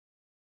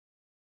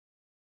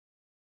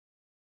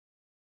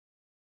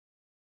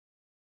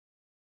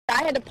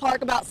I had to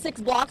park about 6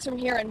 blocks from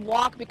here and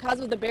walk because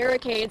of the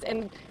barricades,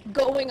 and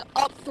going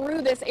up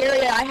through this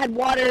area, I had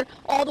water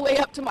all the way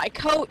up to my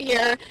coat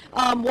here.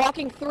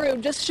 Walking through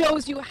just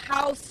shows you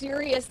how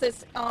serious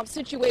this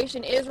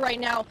situation is right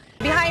now.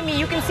 Behind me,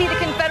 you can see the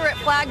Confederate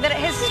flag that it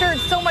has stirred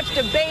so much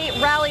debate,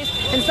 rallies,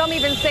 and some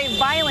even say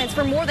violence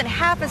for more than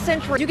half a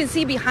century. You can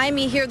see behind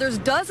me here, there's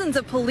dozens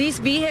of police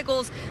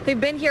vehicles.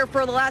 They've been here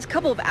for the last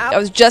couple of hours. I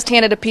was just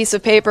handed a piece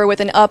of paper with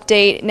an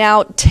update.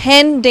 Now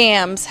 10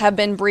 dams have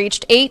been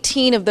breached. 18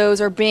 of those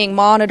are being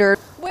monitored.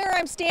 Where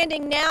I'm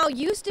standing now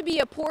used to be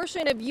a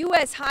portion of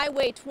U.S.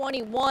 Highway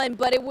 21,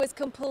 but it was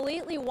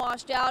completely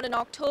washed out in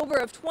October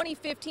of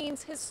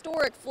 2015's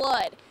historic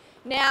flood.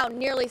 Now,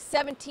 nearly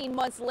 17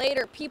 months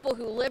later, people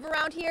who live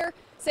around here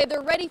say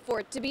they're ready for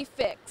it to be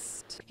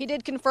fixed. He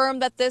did confirm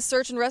that this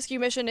search and rescue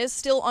mission is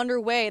still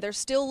underway. They're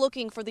still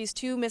looking for these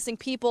 2 missing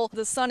people.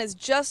 The sun is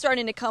just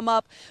starting to come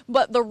up,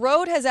 but the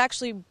road has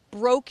actually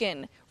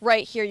broken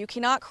right here. You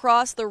cannot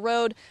cross the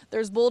road.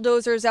 There's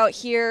bulldozers out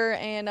here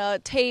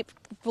and tape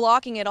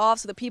blocking it off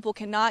so that people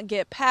cannot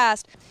get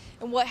past.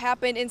 And what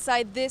happened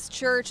inside this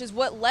church is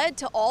what led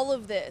to all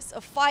of this.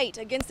 A fight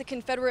against the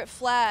Confederate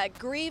flag,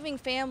 grieving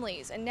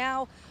families, and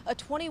now a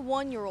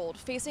 21-year-old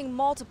facing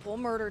multiple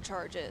murder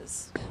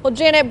charges. Well,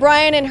 Janet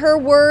Bryan, in her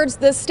words,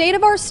 the state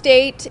of our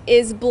state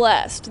is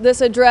blessed.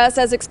 This address,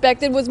 as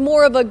expected, was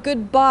more of a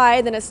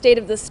goodbye than a state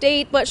of the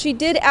state, but she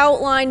did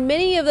outline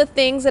many of the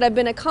things that have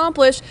been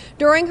accomplished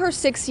during her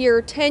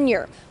 6-year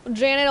tenure.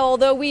 Janet,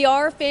 although we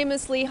are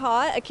famously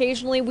hot,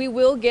 occasionally we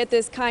will get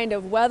this kind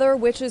of weather,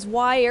 which is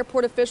why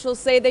airport officials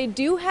say they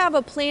do have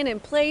a plan in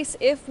place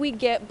if we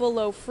get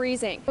below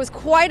freezing. It was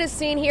quite a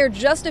scene here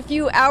just a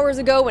few hours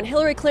ago when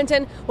Hillary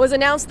Clinton was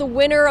announced the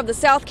winner of the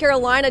South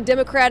Carolina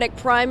Democratic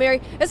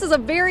primary. This is a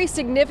very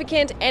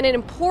significant and an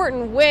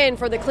important win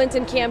for the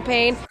Clinton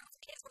campaign.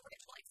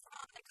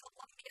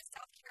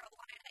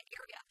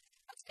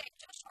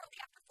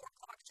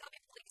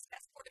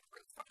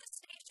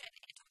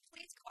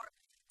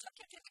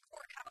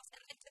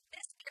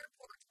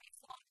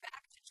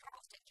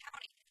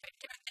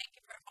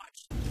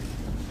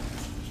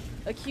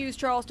 Accused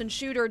Charleston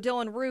shooter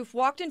Dylan Roof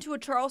walked into a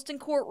Charleston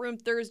courtroom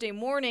Thursday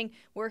morning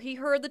where he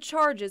heard the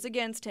charges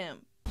against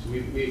him. We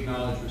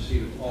acknowledge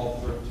receipt of all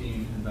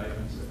 13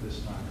 indictments at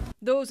this time.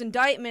 Those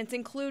indictments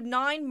include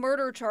 9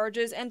 murder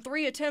charges and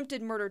 3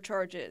 attempted murder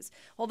charges.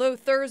 Although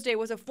Thursday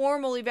was a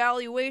formal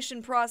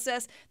evaluation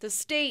process, the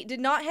state did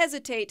not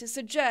hesitate to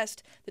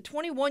suggest the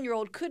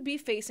 21-year-old could be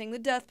facing the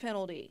death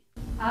penalty.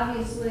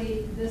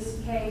 Obviously, this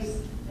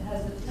case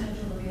has the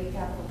potential to be a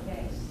capital case.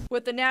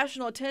 With the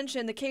national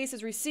attention the case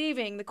is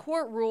receiving, the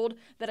court ruled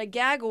that a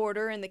gag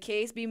order in the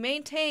case be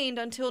maintained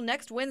until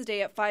next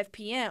Wednesday at 5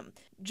 p.m.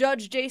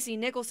 Judge J.C.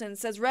 Nicholson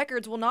says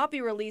records will not be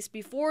released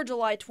before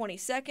July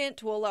 22nd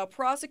to allow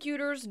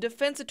prosecutors,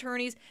 defense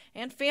attorneys,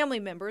 and family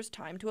members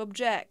time to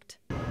object.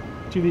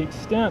 To the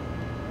extent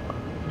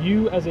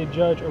you as a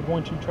judge are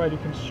going to try to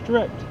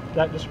constrict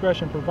that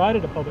discretion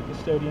provided to public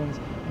custodians,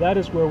 that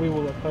is where we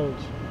will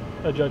oppose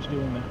a judge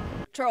doing that.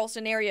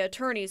 Charleston area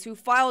attorneys who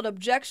filed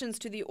objections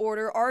to the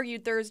order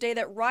argued Thursday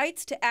that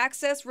rights to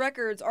access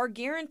records are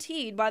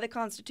guaranteed by the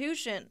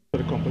Constitution.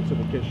 The complex of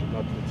the case should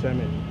not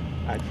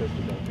determine access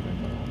to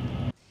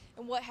documents.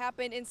 And what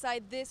happened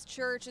inside this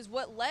church is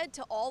what led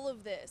to all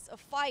of this. A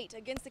fight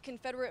against the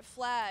Confederate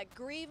flag,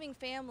 grieving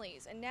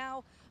families, and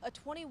now a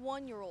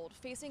 21-year-old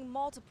facing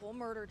multiple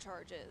murder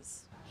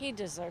charges. He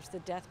deserves the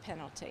death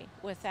penalty,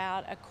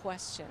 without a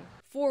question.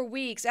 4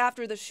 weeks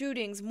after the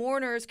shootings,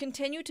 mourners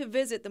continue to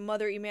visit the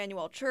Mother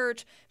Emanuel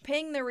Church,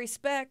 paying their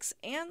respects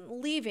and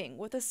leaving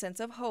with a sense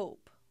of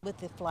hope. With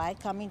the flag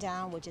coming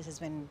down, which has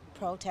been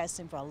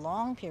protesting for a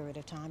long period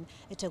of time,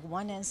 it took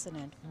one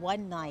incident,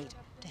 one night,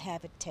 to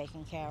have it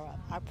taken care of.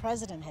 Our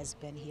president has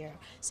been here,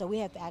 so we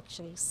have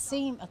actually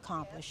seen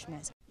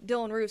accomplishments.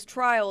 Dylan Roof's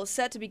trial is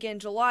set to begin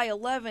July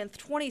 11th,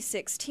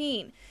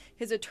 2016.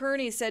 His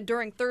attorney said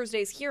during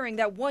Thursday's hearing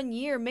that 1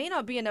 year may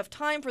not be enough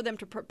time for them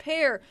to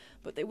prepare,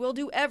 but they will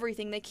do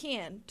everything they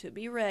can to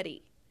be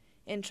ready.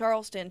 In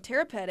Charleston,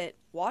 Petitt,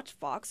 Watch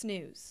Fox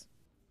News.